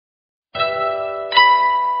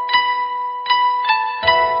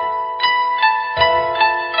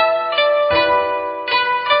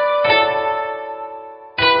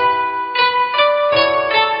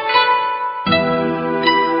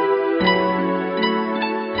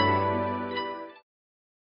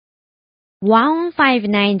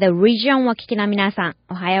159 The Region を聞きの皆さん、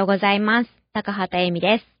おはようございます。高畑恵美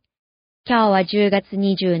です。今日は10月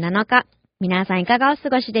27日。皆さんいかがお過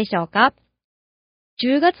ごしでしょうか？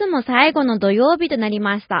 10 月も最後の土曜日となり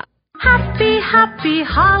ました。Happy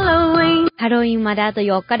Halloween! ハロウィンまであと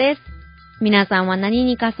4日です。皆さんは何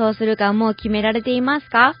に仮装するかもう決められています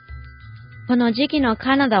か？この時期の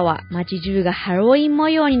カナダは街中がハロウィン模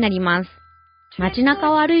様になります。街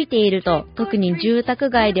中を歩いていると、特に住宅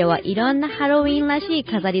街ではいろんなハロウィンらしい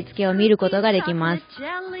飾り付けを見ることができます。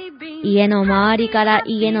家の周りから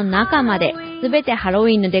家の中まで、すべてハロウ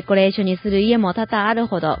ィンのデコレーションにする家も多々ある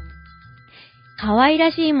ほど、可愛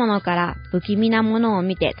らしいものから不気味なものを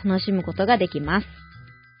見て楽しむことができます。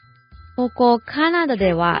ここカナダ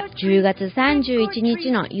では10月31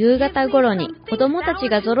日の夕方頃に子供たち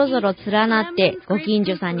がぞろぞろ連なってご近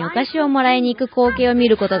所さんにお菓子をもらいに行く光景を見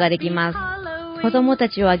ることができます。子供た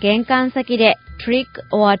ちは玄関先で Trick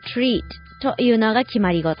or Treat というのが決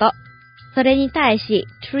まり事。それに対し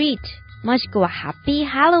Treat もしくは Happy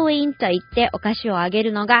Halloween と言ってお菓子をあげ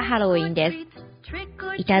るのがハロウィンです。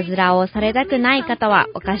いたずらをされたくない方は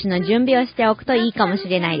お菓子の準備をしておくといいかもし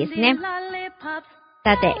れないですね。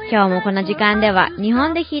さて、今日もこの時間では日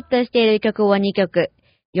本でヒットしている曲を2曲、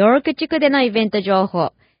ヨーク地区でのイベント情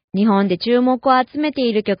報、日本で注目を集めて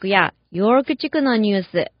いる曲やヨーク地区のニュー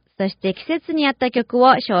ス、そして季節に合った曲を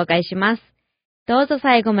紹介します。どうぞ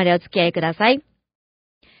最後までお付き合いください。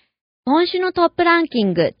今週のトップランキ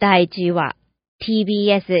ング第1位は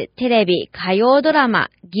TBS テレビ火曜ドラマ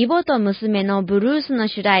義母と娘のブルースの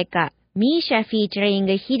主題歌ミーシャフィーチャリン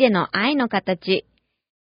グヒデの愛の形。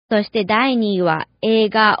そして第2位は映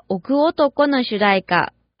画奥男の主題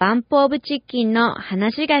歌バンプオブチキンの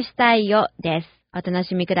話がしたいよです。お楽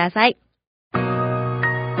しみください。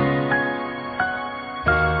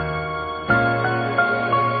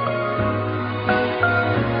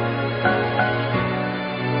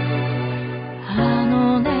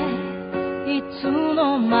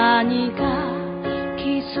何か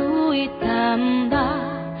気づいたんだ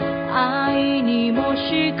愛にも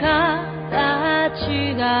し形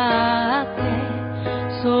があって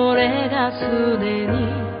それがすでに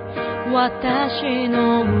私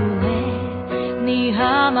の胸に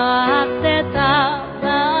はまってたな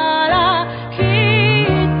らきっ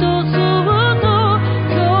とずっと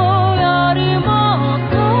今日よりもっ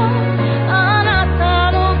とあなた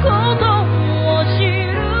のことを知る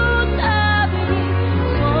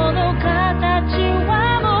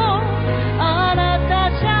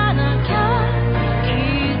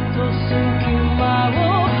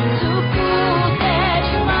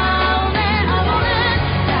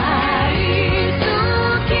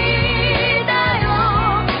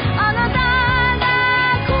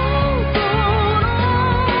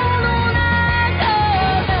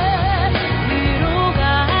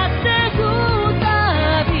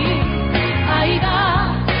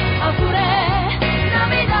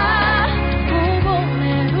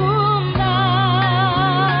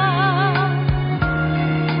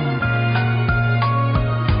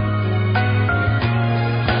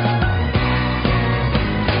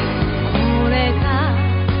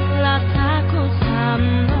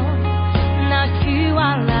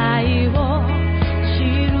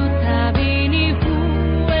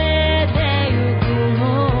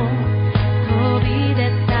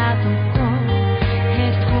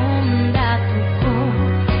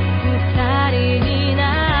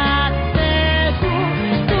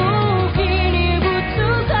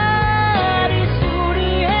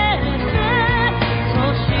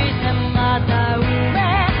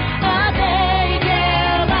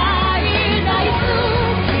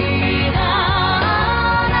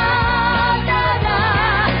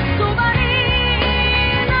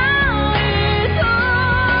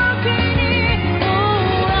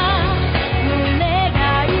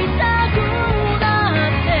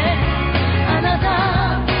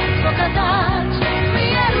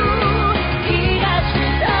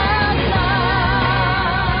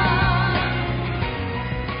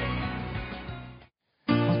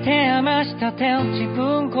手を自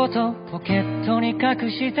分ごとポケットに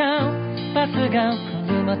隠したバスが来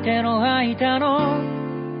るまでの間の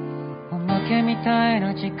おまけみたい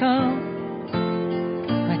な時間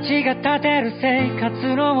街が立てる生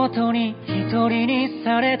活のもとに一人に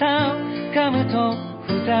されたガムと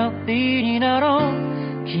二人になろ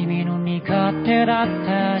う君の苦手だっ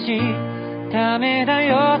た味ダメだ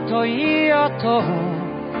よといいよと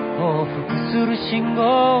往復する信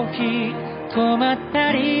号機止まっ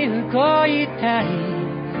たり動いたり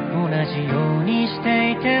同じようにし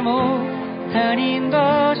ていても他人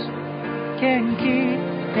同士元気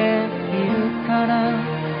でいるかな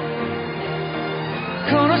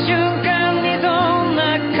この瞬間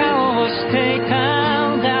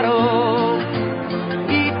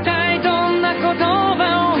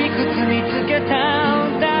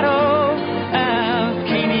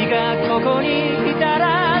こにいた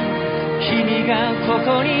ら君がこ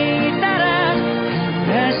こにいたら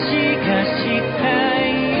話がしたい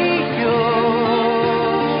よ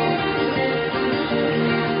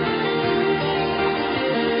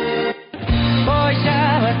ボイシャ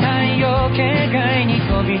は太陽系外に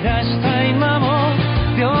飛び出した今も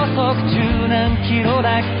秒速10何キロ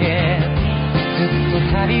だっけずっと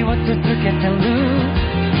旅を続けてる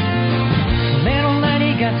目の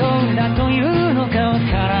何がどうだというのかわ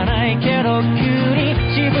からないけど急に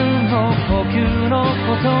自分の呼吸の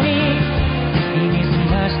ことに耳す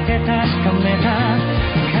まして確かめた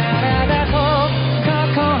体と心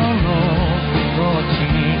のどっち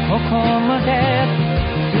にここまで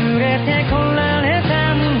連れてこられ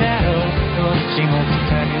たんだろうどっちもく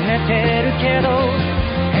たびれてるけど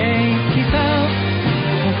平気さ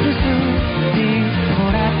お薬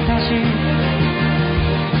もらったし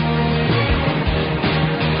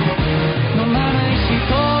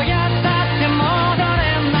どうやったって戻れ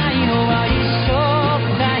ないのは一緒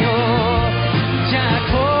だよじゃあ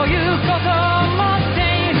こういうことを持って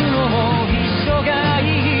いるのも一緒がいい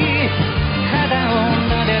肌を撫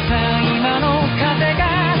でた今の風が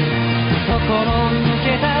心抜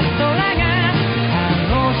けた空があ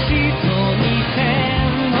の人に似てん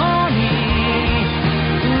のに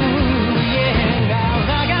長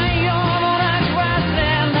いよもなく忘れ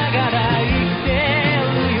ながら生きて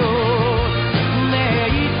るよ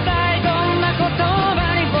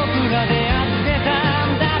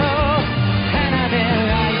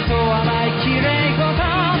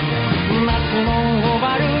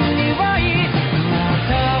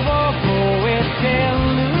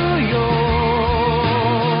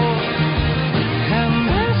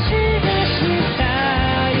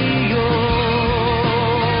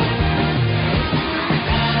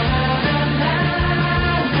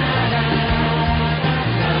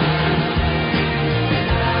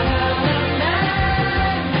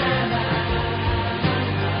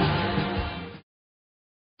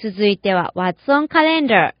続いては What's on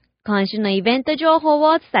Calendar 今週のイベント情報を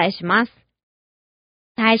お伝えします。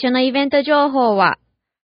最初のイベント情報は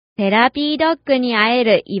セラピードッグに会え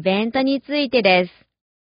るイベントについてです。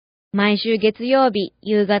毎週月曜日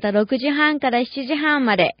夕方6時半から7時半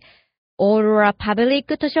までオーロラパブリッ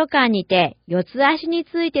ク図書館にて四つ足に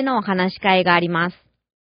ついてのお話し会があります。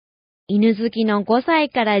犬好きの5歳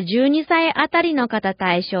から12歳あたりの方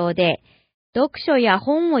対象で読書や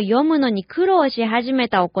本を読むのに苦労し始め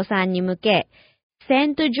たお子さんに向け、セ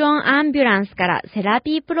ントジョンアンビュランスからセラ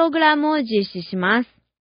ピープログラムを実施します。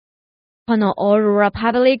このオーロラ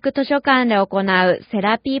パブリック図書館で行うセ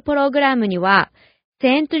ラピープログラムには、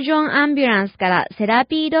セントジョンアンビュランスからセラ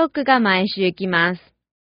ピードッグが毎週来ます。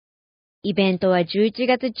イベントは11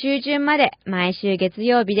月中旬まで毎週月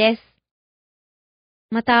曜日です。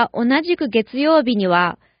また同じく月曜日に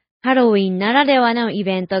は、ハロウィンならではのイ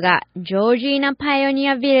ベントがジョージーナパイオニ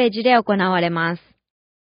アビレッジで行われます。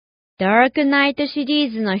ダークナイトシリ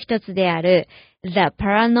ーズの一つである The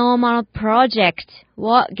Paranormal Project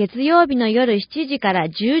を月曜日の夜7時から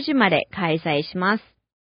10時まで開催します。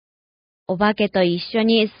お化けと一緒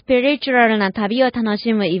にスピリチュアルな旅を楽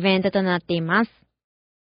しむイベントとなっています。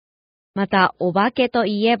またお化けと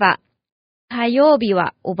いえば、火曜日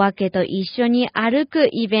はお化けと一緒に歩く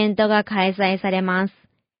イベントが開催されます。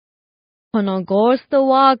このゴースト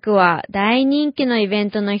ワークは大人気のイベ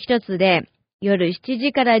ントの一つで、夜7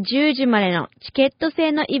時から10時までのチケット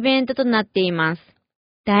制のイベントとなっています。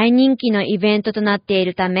大人気のイベントとなってい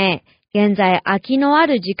るため、現在空きのあ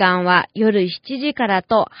る時間は夜7時から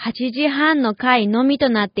と8時半の回のみと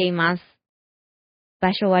なっています。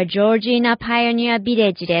場所はジョージーナパイオニアビレ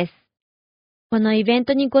ッジです。このイベン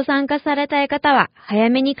トにご参加されたい方は早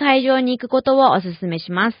めに会場に行くことをお勧め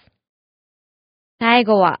します。最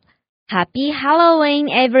後は、Happy Halloween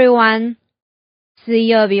everyone! 水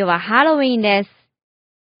曜日はハロウィンです。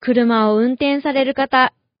車を運転される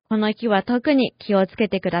方、この日は特に気をつけ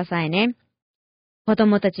てくださいね。子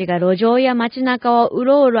供たちが路上や街中をう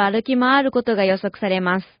ろうろ歩き回ることが予測され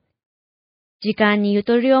ます。時間にゆ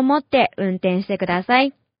とりを持って運転してくださ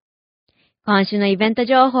い。今週のイベント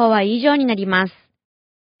情報は以上になります。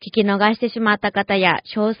聞き逃してしまった方や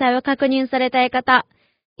詳細を確認されたい方、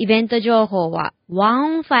イベント情報は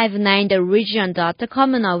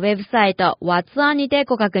 159theregion.com のウェブサイト What's On にて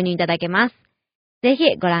ご確認いただけます。ぜ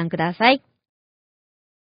ひご覧ください。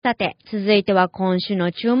さて、続いては今週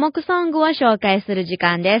の注目ソングを紹介する時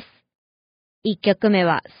間です。1曲目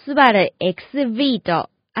はスバル XV と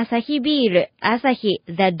アサヒビールアサヒ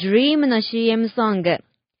The Dream の CM ソング。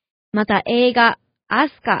また映画ア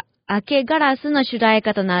スカ明けガラスの主題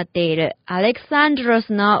歌となっているアレクサンドロ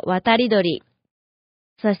スの渡り鳥。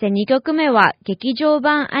そして2曲目は劇場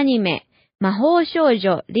版アニメ魔法少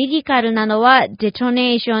女リリカルなのはデト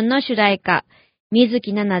ネーションの主題歌、水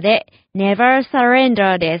木奈々で Never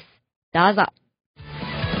Surrender です。どうぞ。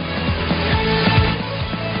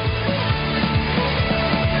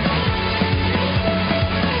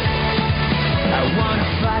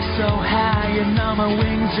So high and now my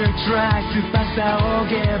wings are dry 翼を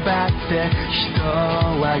げばって人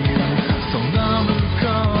は言うその向こ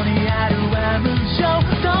うにあるは無情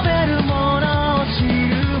止めるもの落ち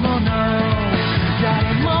るもの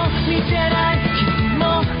誰も見てない君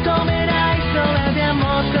も止めない空で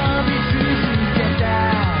も飛び続けた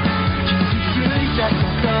傷ついた言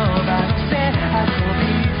葉のせ遊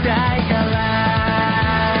びたいから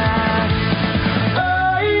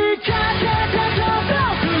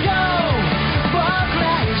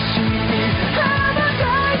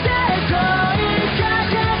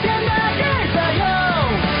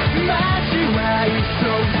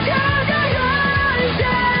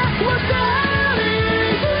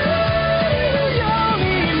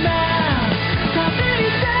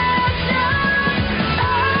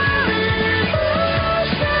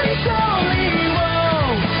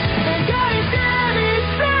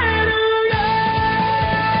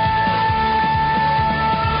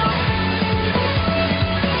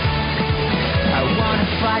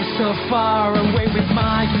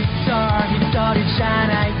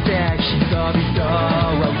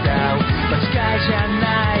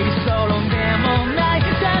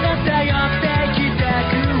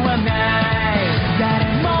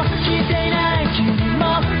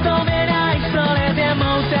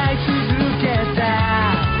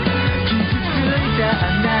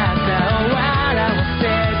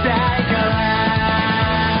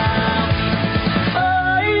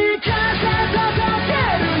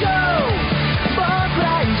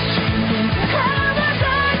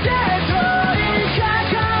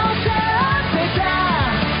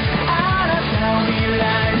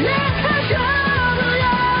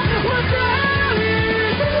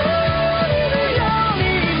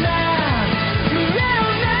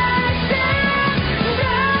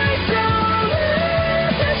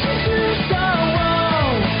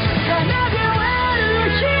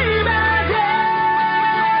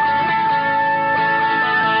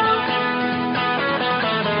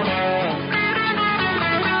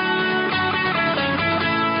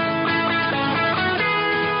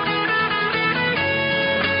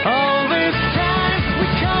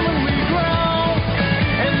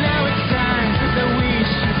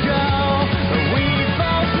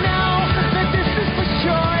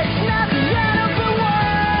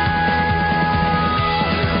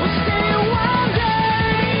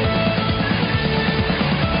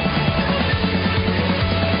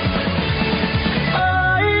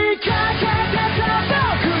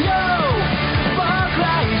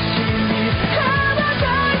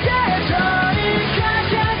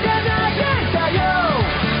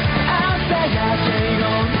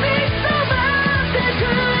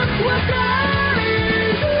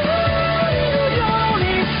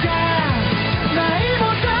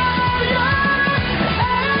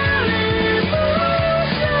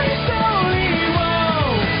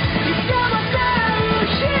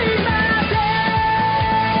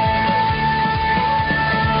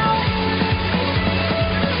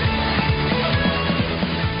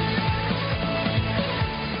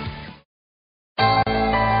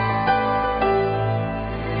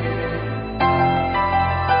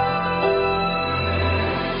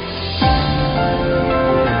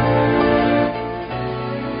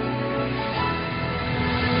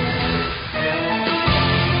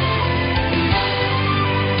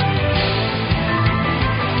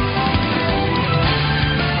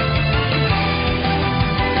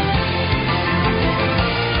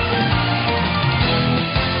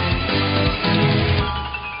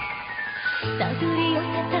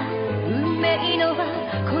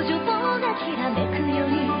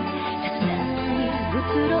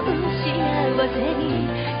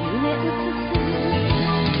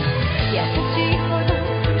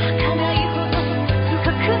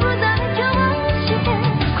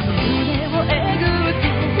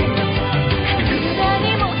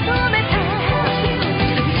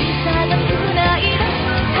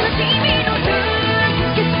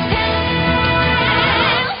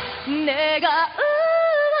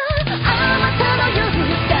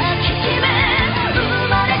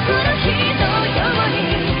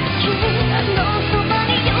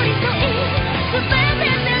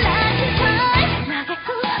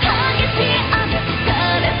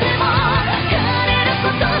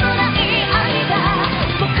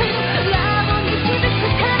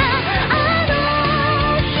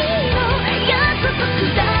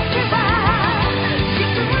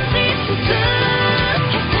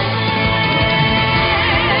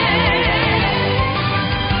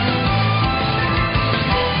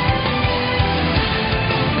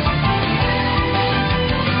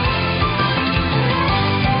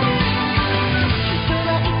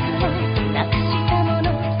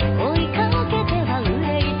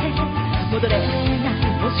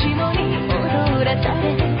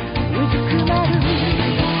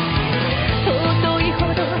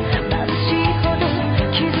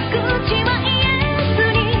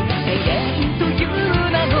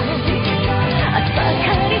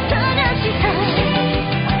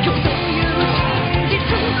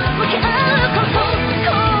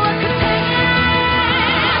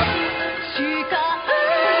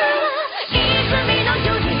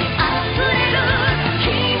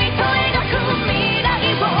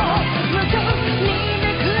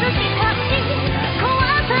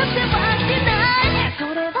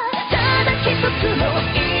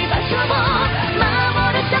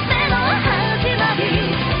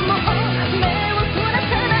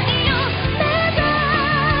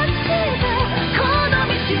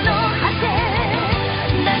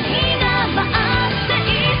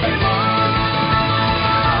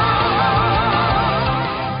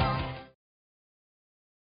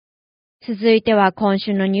続いては今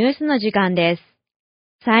週のニュースの時間です。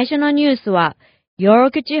最初のニュースは、ヨー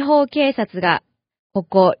ク地方警察が、こ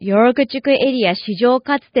こヨーク地区エリア史上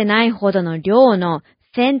かつてないほどの量の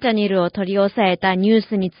フェンタニルを取り押さえたニュー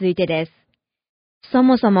スについてです。そ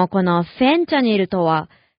もそもこのフェンタニルとは、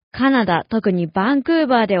カナダ、特にバンクー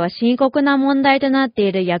バーでは深刻な問題となって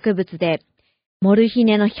いる薬物で、モルヒ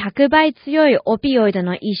ネの100倍強いオピオイド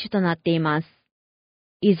の一種となっています。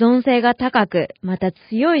依存性が高く、また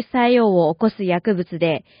強い作用を起こす薬物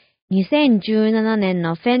で、2017年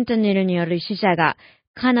のフェンタニルによる死者が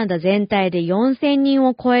カナダ全体で4000人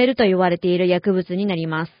を超えると言われている薬物になり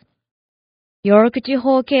ます。ヨーク地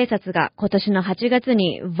方警察が今年の8月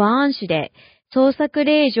にバーン市で捜索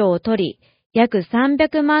令状を取り、約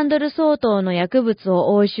300万ドル相当の薬物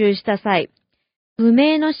を押収した際、不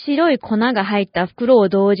明の白い粉が入った袋を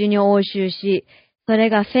同時に押収し、そ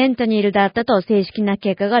れがフェンタニルだったと正式な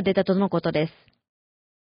結果が出たとのことです。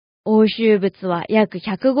押収物は約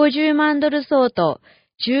150万ドル相当、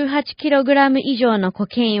18kg 以上のコ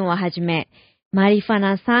ケインをはじめ、マリファ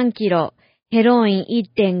ナ3キロ、ヘロイン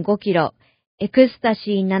 1.5 キロ、エクスタ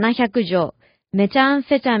シー700錠、メチャン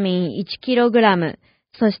フェタミン 1kg、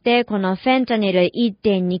そしてこのフェンタニル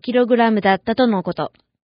 1.2kg だったとのこと。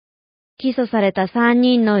起訴された3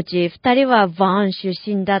人のうち2人はバーン出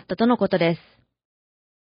身だったとのことです。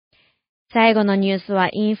最後のニュースは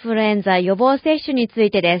インフルエンザ予防接種につ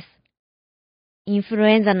いてです。インフル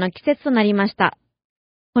エンザの季節となりました。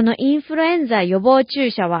このインフルエンザ予防注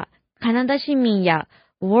射は、カナダ市民や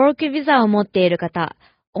ワークビザを持っている方、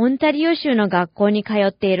オンタリオ州の学校に通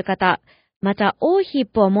っている方、またオーヒッ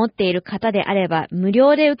プを持っている方であれば無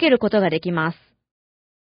料で受けることができます。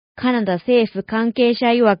カナダ政府関係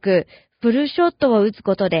者曰く、フルショットを打つ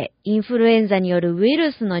ことでインフルエンザによるウイ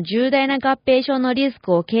ルスの重大な合併症のリス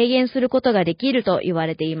クを軽減することができると言わ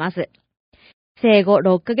れています。生後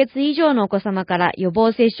6ヶ月以上のお子様から予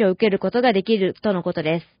防接種を受けることができるとのこと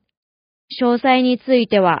です。詳細につい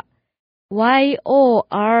ては、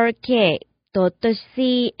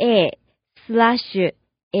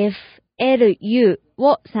york.ca/FLU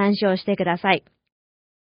を参照してください。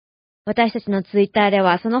私たちのツイッターで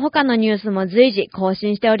はその他のニュースも随時更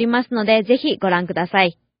新しておりますので、ぜひご覧くださ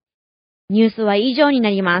い。ニュースは以上にな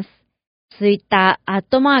ります。ツイッター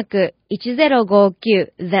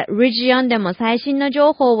@1059 The Region でも最新の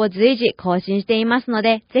情報を随時更新していますの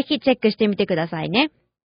で、ぜひチェックしてみてくださいね。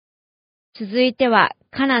続いては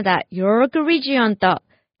カナダヨークリジオンと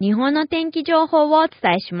日本の天気情報をお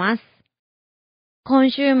伝えします。今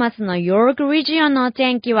週末のヨークリジオンのお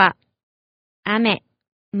天気は雨、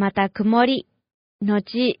また曇り、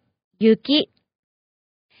後雪。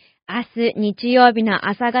明日日曜日の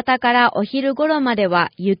朝方からお昼頃まで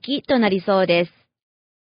は雪となりそうです。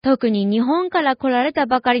特に日本から来られた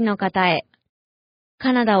ばかりの方へ。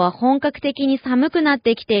カナダは本格的に寒くなっ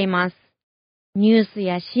てきています。ニュース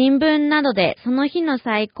や新聞などでその日の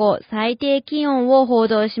最高・最低気温を報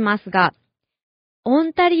道しますが、オ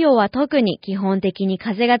ンタリオは特に基本的に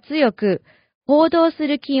風が強く、報道す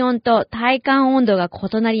る気温と体感温度が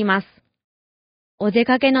異なります。お出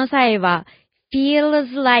かけの際は、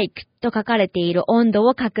feels like と書かれている温度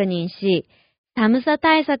を確認し、寒さ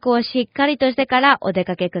対策をしっかりとしてからお出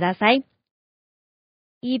かけください。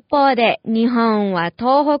一方で、日本は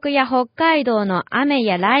東北や北海道の雨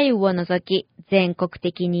や雷雨を除き、全国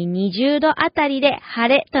的に20度あたりで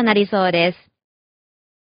晴れとなりそうです。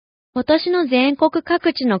今年の全国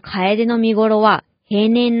各地のカエデの見頃は、平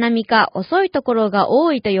年並みか遅いところが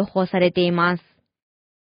多いと予報されています。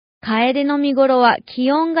カエデの見頃は気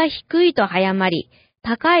温が低いと早まり、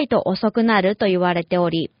高いと遅くなると言われてお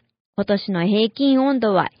り、今年の平均温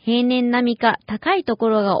度は平年並みか高いとこ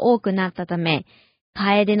ろが多くなったため、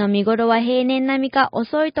カエデの見頃は平年並みか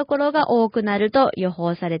遅いところが多くなると予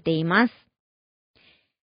報されています。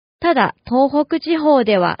ただ、東北地方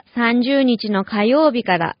では30日の火曜日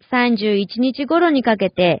から31日頃にかけ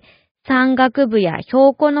て、山岳部や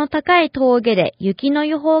標高の高い峠で雪の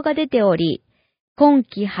予報が出ており、今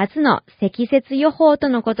季初の積雪予報と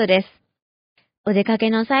のことです。お出かけ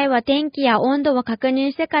の際は天気や温度を確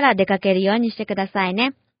認してから出かけるようにしてください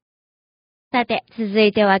ね。さて、続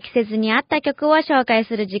いては季節に合った曲を紹介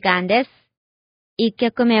する時間です。1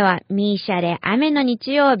曲目はミーシャで雨の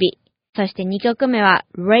日曜日。そして2曲目は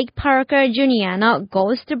レイク・パーカー・ジュニアの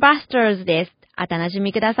Ghostbusters です。お楽し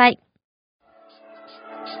みください。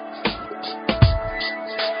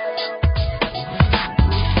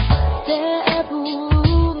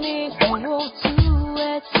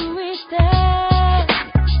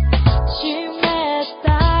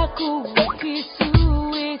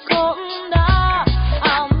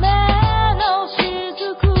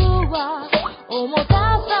重たさ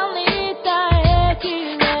に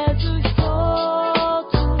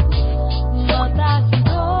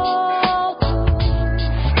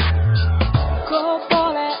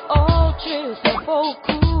した僕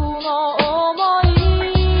の想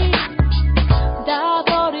いた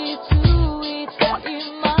どり着いた今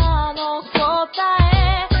の答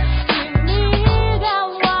え君が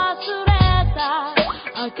忘れた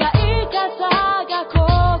赤い傘が心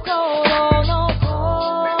残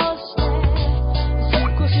して少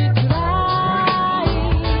し辛い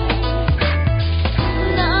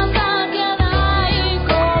情けないこ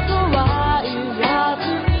とは言わず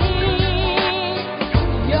に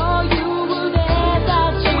余裕で立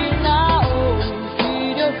ち直る気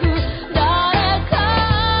力誰か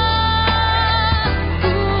く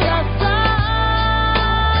ださい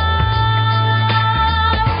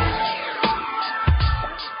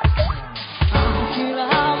諦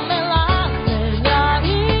められない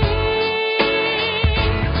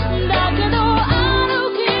だけど歩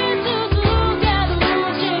き続ける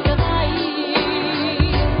しかない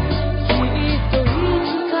きっとい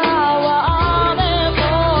つかは雨も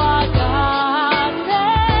上がって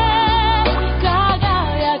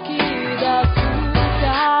輝き出すか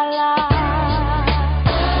ら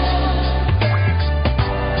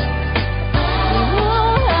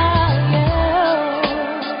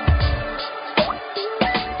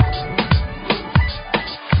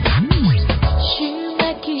締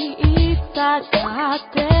め切ったカー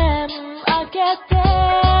テン開けて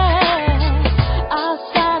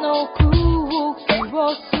朝の空気を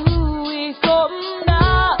吸い込んだ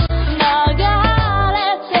流れ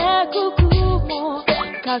てく雲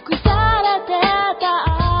隠されてた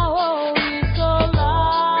青い空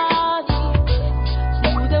に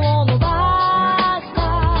腕を伸ばした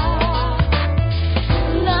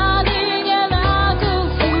何気なく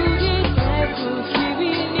過ぎてく日々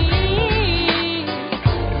に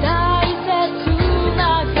大切な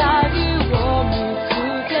鍵を見つ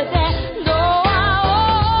けてドアを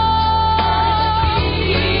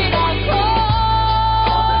開こ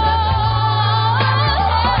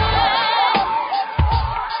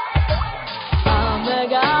う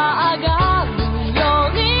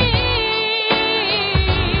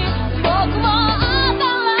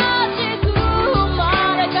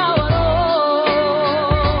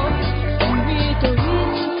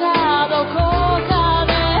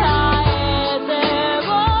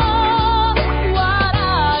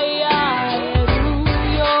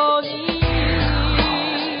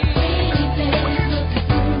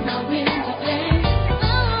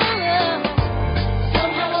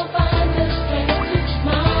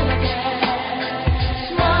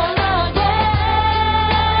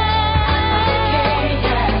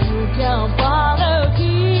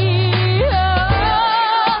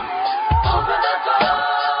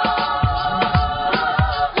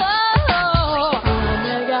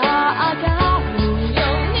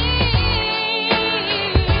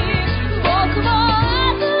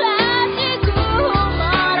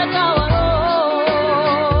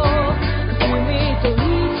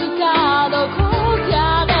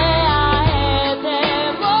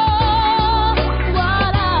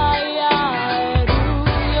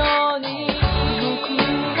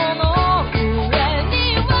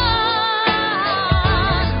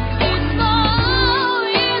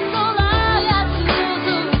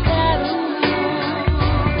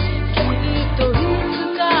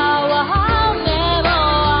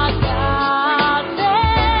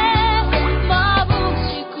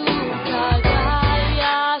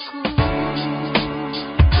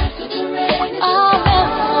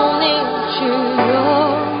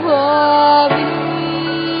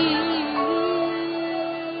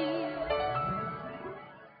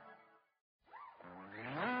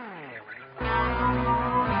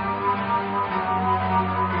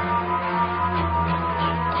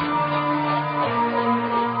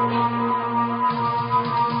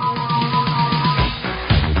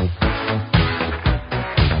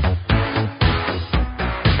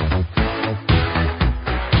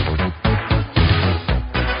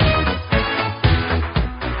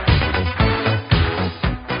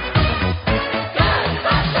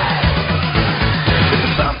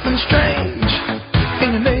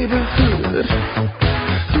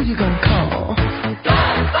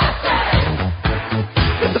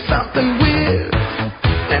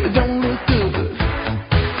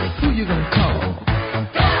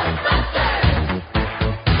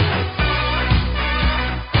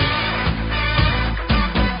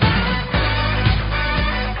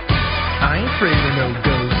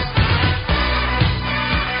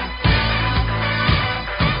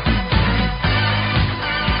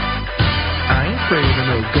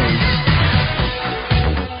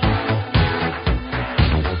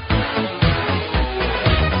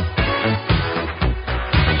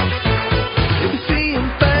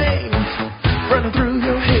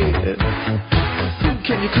bed? Who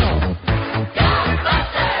can you call?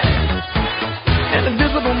 An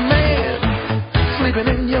invisible man sleeping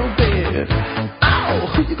in your bed. Oh,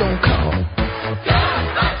 who you gonna call?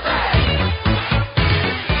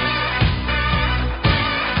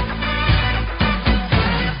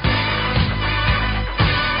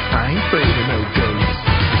 I ain't afraid of no ghosts.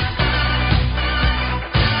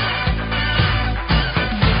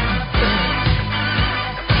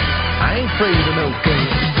 I ain't afraid of no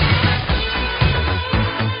ghosts.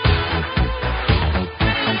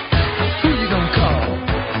 Who you gonna call?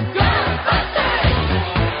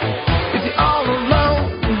 If you're all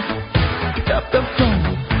alone, pick up the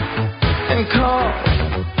phone and call.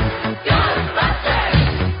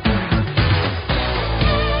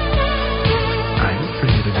 I ain't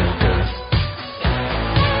afraid of no ghosts.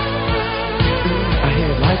 I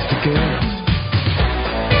had lights to go.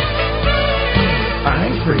 I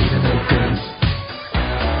ain't afraid of no ghosts.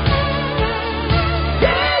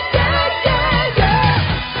 Yeah, yeah, yeah, yeah.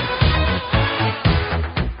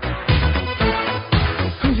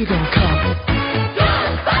 Who you gonna call?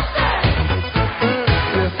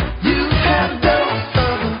 If you have those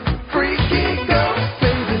other freaky ghosts,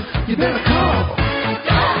 baby, you better call.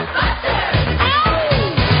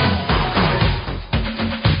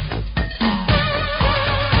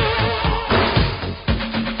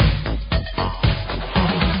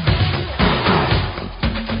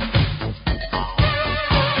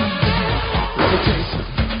 Levitation.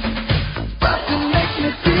 About to make me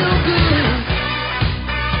feel good.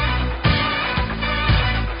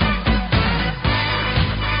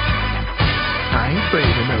 I ain't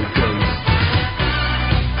afraid of no ghosts.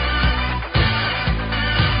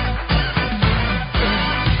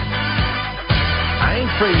 I ain't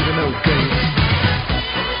afraid of no ghosts.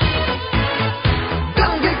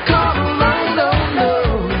 Don't get caught alone, no, no.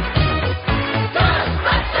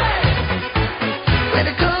 When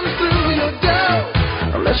it comes through your door,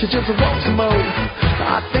 unless you just want some more,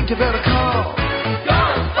 I think you better call.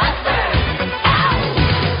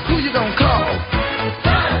 Who you gonna call?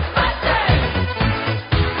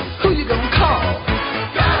 Who you gonna call?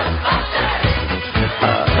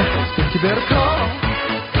 Think you better call.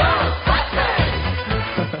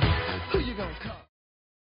 Who you gonna call?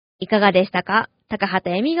 いかがでしたか？高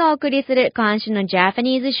畑恵美がお送りする今週のジャパ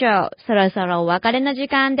ニーズショー、そろそろお別れの時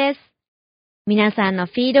間です。皆さんの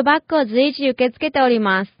フィードバックを随時受け付けており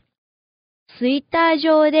ます。ツイッター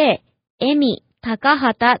上で、恵美、高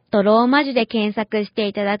畑とローマ字で検索して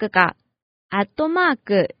いただくか、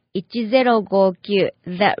@1059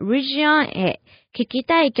 The Region へ聞き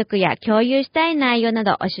たい曲や共有したい内容な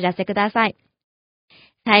どお知らせください。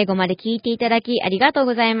最後まで聞いていただきありがとう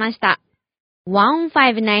ございました。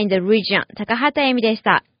159 The Region 高畑恵美でし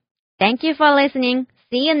た。Thank you for listening.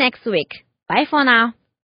 See you next week. Bye for now.